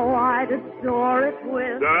know I'd adore it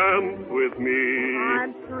with. Dance with me.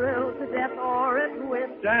 I'm thrilled to death o'er it with.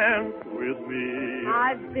 Dance with me.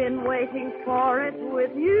 I've been waiting for it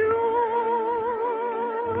with you.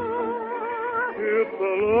 It's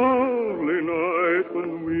a lovely night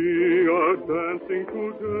when we are dancing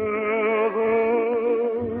together.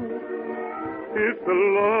 It's a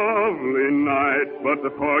lovely night, but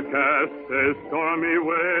the forecast says stormy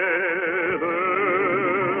weather.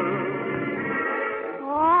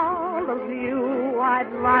 All of you,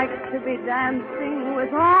 I'd like to be dancing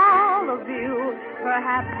with all of you.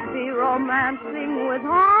 Perhaps be romancing with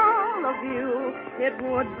all of you. It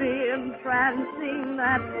would be entrancing,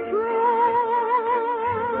 that's true.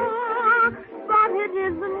 But it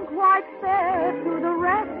isn't quite fair to the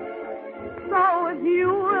rest. So if you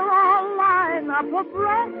will all line up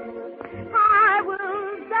abreast, I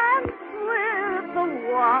will dance with the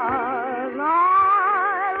one I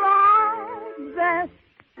love best.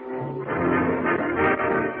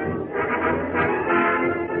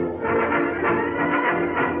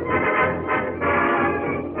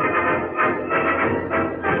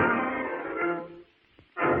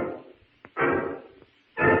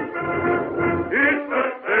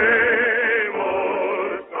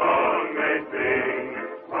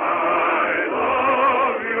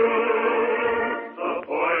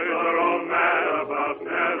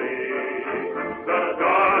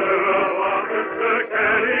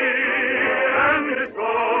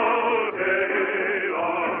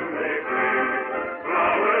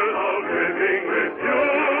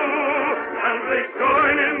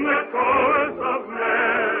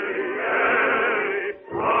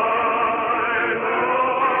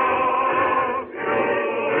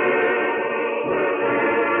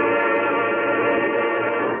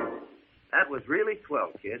 Really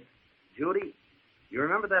swell, kid. Judy, you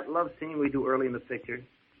remember that love scene we do early in the picture?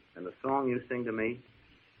 And the song you sing to me?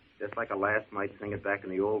 Just like a lass might sing it back in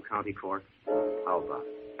the old county court? How about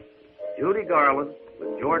it? Judy Garland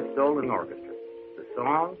with George Dolan Orchestra. The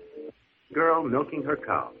song, Girl Milking Her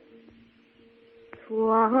Cow.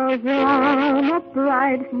 'Twas on a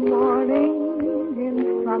bright morning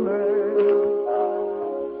in summer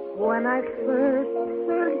when I first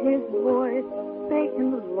heard his voice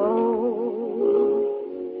shaken low,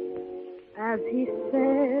 as he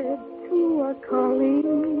said to a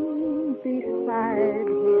colleen beside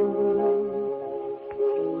him,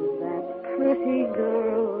 that pretty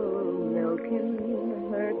girl milking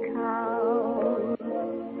her cow.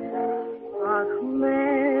 Ach,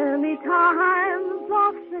 many times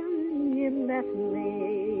often you met me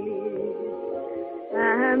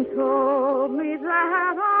and told me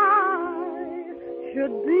that I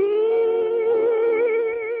should be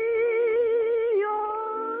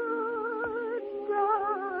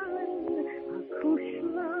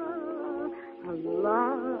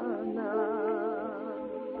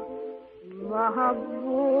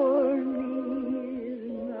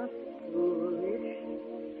Mahabornina foolish,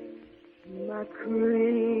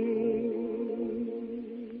 Macree.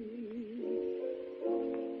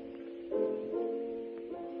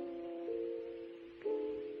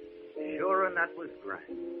 Sure, and that was grand.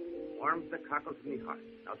 Warms the cockles in me heart.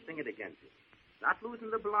 Now sing it again, Judy. Not losing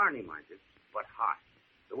the blarney, mind you, but hot.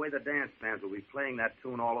 The way the dance bands will be playing that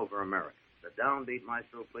tune all over America. The downbeat,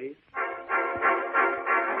 maestro, please.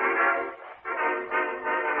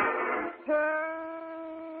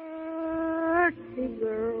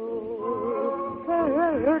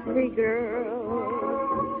 Pretty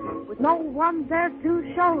girl, with no one there to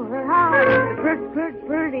show her how.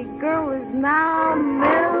 Pretty girl is now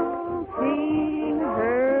milking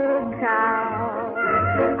her cow.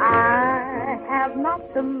 I have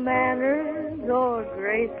not the manners or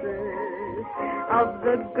graces of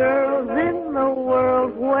the girls in the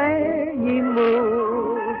world where ye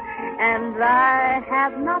move, and I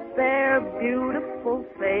have not their beautiful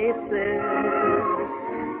faces.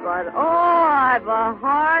 But, oh, I've a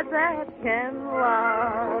heart that can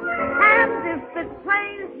love. And if it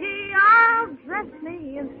plains ye, I'll dress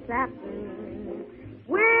me in satin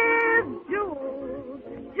with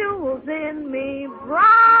jewels in me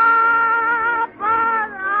bra.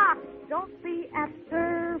 But, don't be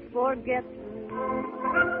after forgetting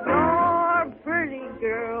your pretty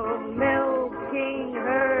girl milking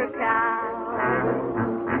her cow.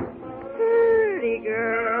 Pretty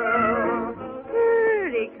girl,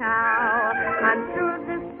 pretty cow, I I'm sure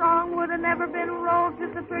this song would have never been wrote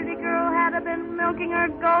if the pretty girl had been milking her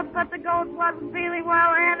goat, but the goat wasn't feeling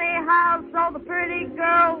well anyhow, so the pretty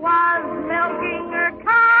girl was milking her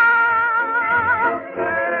cow.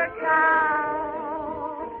 Her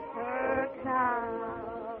cow. Her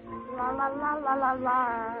cow. La la la la la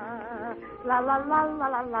la. La la la la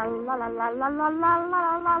la la la la la la la la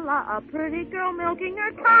la la la. A pretty girl milking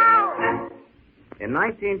her cow. In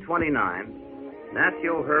 1929,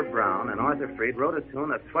 Nasio Herb Brown and Arthur Freed wrote a tune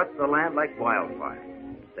that swept the land like wildfire.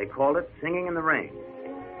 They called it Singing in the Rain.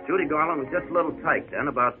 Judy Garland was just a little tight then,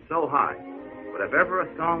 about so high. But if ever a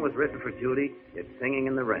song was written for Judy, it's Singing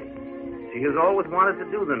in the Rain. She has always wanted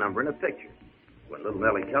to do the number in a picture. When little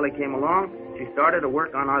Nellie Kelly came along, she started to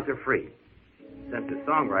work on Arthur Freed. Since his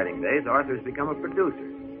songwriting days, Arthur's become a producer,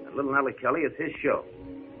 and little Nellie Kelly is his show.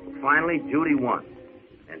 Well, finally, Judy won.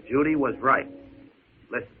 And Judy was right.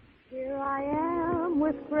 Listen. Here I am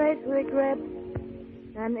with great regret,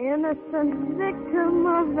 an innocent victim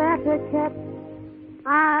of etiquette.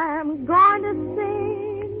 I'm going to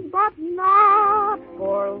sing, but not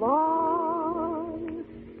for long.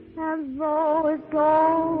 And though it's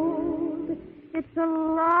old, it's a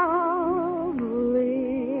lovely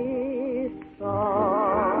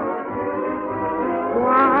song.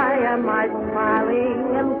 Why am I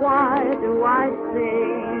smiling and why do I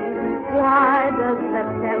sing? Why does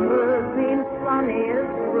September seem sunny as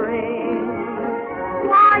spring?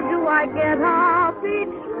 Why do I get up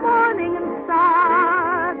each morning and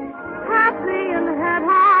start happy and head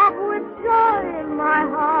up with joy in my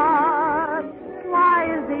heart?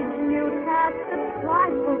 Why is each new task a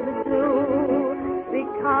trifle to do?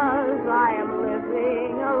 Because I am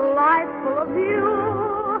living a life full of you.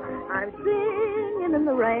 I'm singing in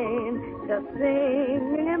the rain, just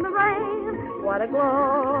singing in the rain. What a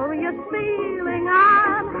glorious feeling,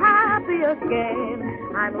 I'm happy again.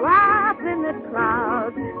 I'm laughing at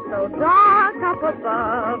clouds so dark up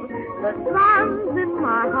above. The sun's in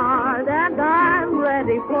my heart and I'm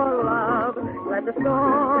ready for love. Let the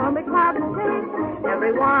stormy clouds take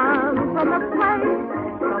everyone from the place.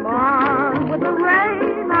 Come on with the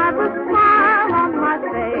rain, I've a smile on my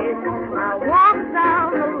face. I'll walk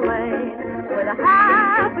down the lane with a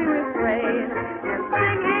happy refrain and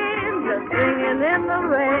singing, just singing in the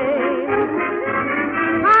rain.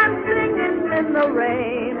 I'm singing in the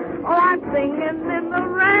rain. Oh, I'm singing in the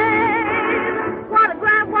rain. What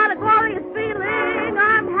a glorious feeling.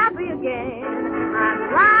 I'm happy again.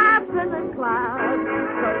 I'm laughing at clouds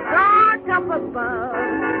so dark up above.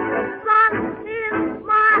 The sun in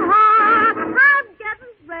my heart. I'm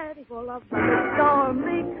getting ready for love. The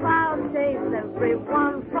stormy clouds chase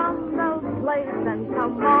everyone from those places and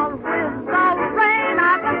come on with the rain.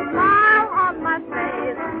 I've a smile on my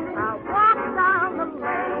face. I'll walk down the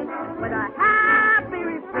lane with a happy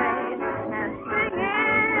refrain and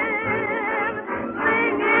singing,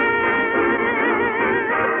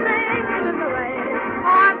 singing in the rain.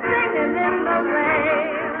 Oh, I'm singing in the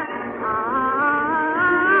rain. I'm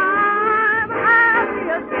happy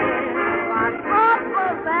again. My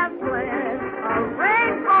troubles have fled. A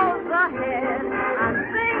rainbow's ahead. I'm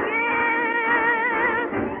singing,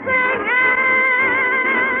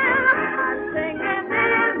 I'm singing in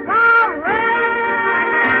the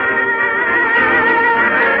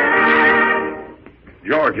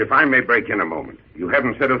George, if I may break in a moment. You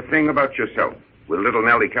haven't said a thing about yourself. With little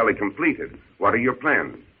Nellie Kelly completed, what are your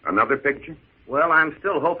plans? Another picture? Well, I'm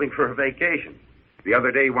still hoping for a vacation. The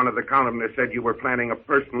other day, one of the columnists said you were planning a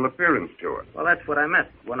personal appearance tour. Well, that's what I meant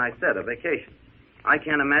when I said a vacation. I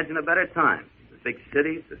can't imagine a better time. The big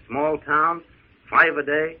cities, the small towns, 5 a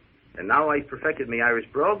day, and now I've perfected me Irish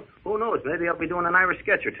brogue. Who knows? Maybe I'll be doing an Irish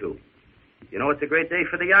sketch or two. You know, it's a great day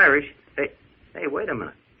for the Irish. Hey, wait a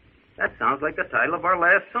minute. That sounds like the title of our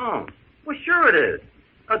last song. Well, sure it is.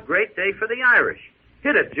 A great day for the Irish.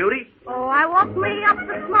 Hit it, Judy. Oh, I woke me up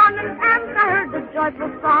this morning and I heard a joyful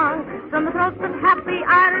song from the throats of happy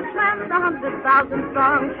Irishmen, 100,000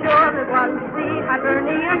 strong. Sure, it was the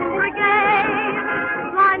Hibernian Brigade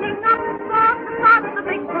lining up the song across the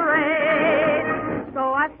big parade. So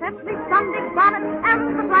I set me Sunday bonnet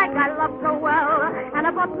and the flag I love so well, and I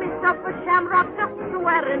bought myself a shamrock just to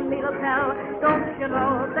wear in me lapel. Don't you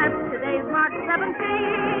know that today's March 17th?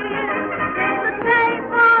 It's the day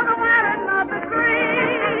for the wearing of the green.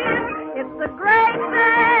 It's a great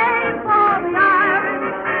day for the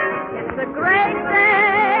Irish. It's a great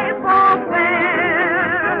day for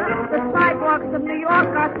fair. The sidewalks of New York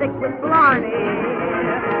are thick with blarney.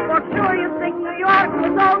 For sure you think New York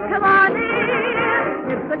was old Killarney.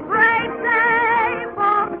 It's a great day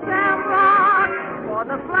for the Shamrock, for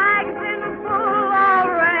the flag's in full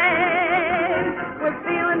array. We're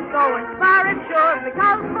feeling so inspired sure,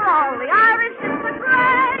 because for all the Irish it's a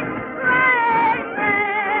great, great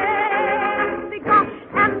day. Begosh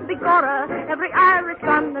and begorra, every Irish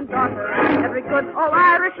son and daughter, every good old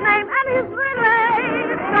Irish name and his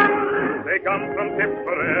relation. They come from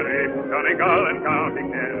Tipperary, Donegal and County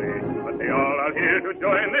Kerry, but they all are here to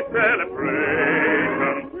join this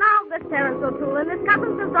celebration. Now there's Terence O'Toole and his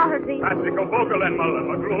cousins of Doherty, Patrick O'Bogle and Mullen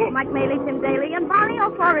McGrew, Mike Maley, Tim Daly, and Barney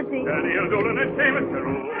O'Flaherty, Daniel Doolan and Seamus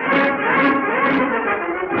Carew.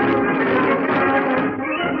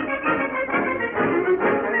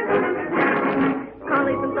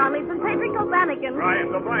 Conleys and Donnelleys and Patrick O'Bannigan,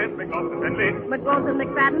 Ryan's, O'Brien's, McLaughlin and Lee, McGowan's and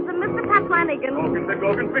McFadden's and Mr. Pat Flanagan, Hawkins and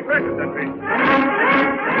Gogans, McPherson's and me.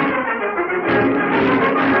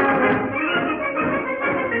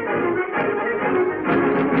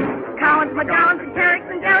 Cowans, McGowans, and Carricks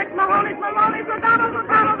and Garricks, Mahoney's, O'Donnell's,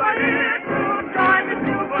 O'Donnell's are here to join the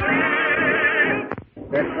Jubilee.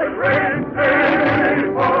 It's a great day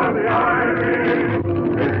for the Irish.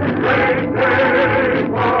 It's a great day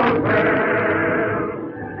for them.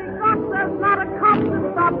 Because there's not a cop to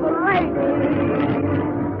stop the lady.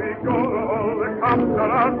 Because all the cops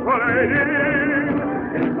are out parading.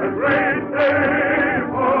 It's a great day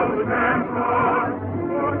for the Danforth,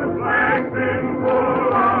 for the flag's in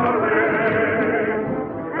full array.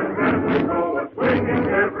 And then we go a-swinging,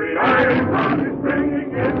 every Irish heart is singing.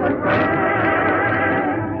 It's a great,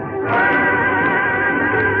 great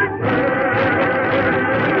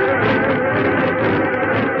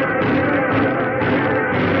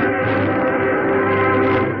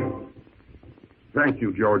Thank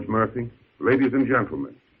you, George Murphy. Ladies and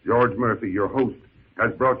gentlemen, George Murphy, your host,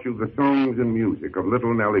 has brought you the songs and music of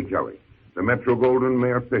Little Nellie Kelly, the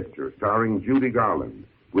Metro-Goldwyn-Mayer picture starring Judy Garland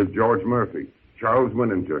with George Murphy, Charles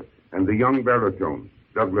Winnenter, and the young baritone,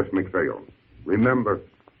 Douglas MacPhail. Remember,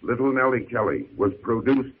 Little Nellie Kelly was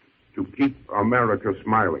produced to keep America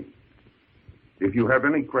smiling. If you have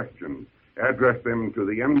any questions, address them to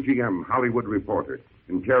the MGM Hollywood Reporter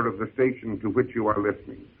in care of the station to which you are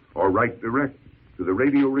listening, or write direct to the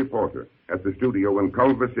radio reporter at the studio in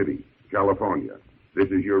Culver City, California. This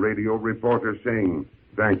is your radio reporter saying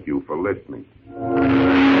thank you for listening.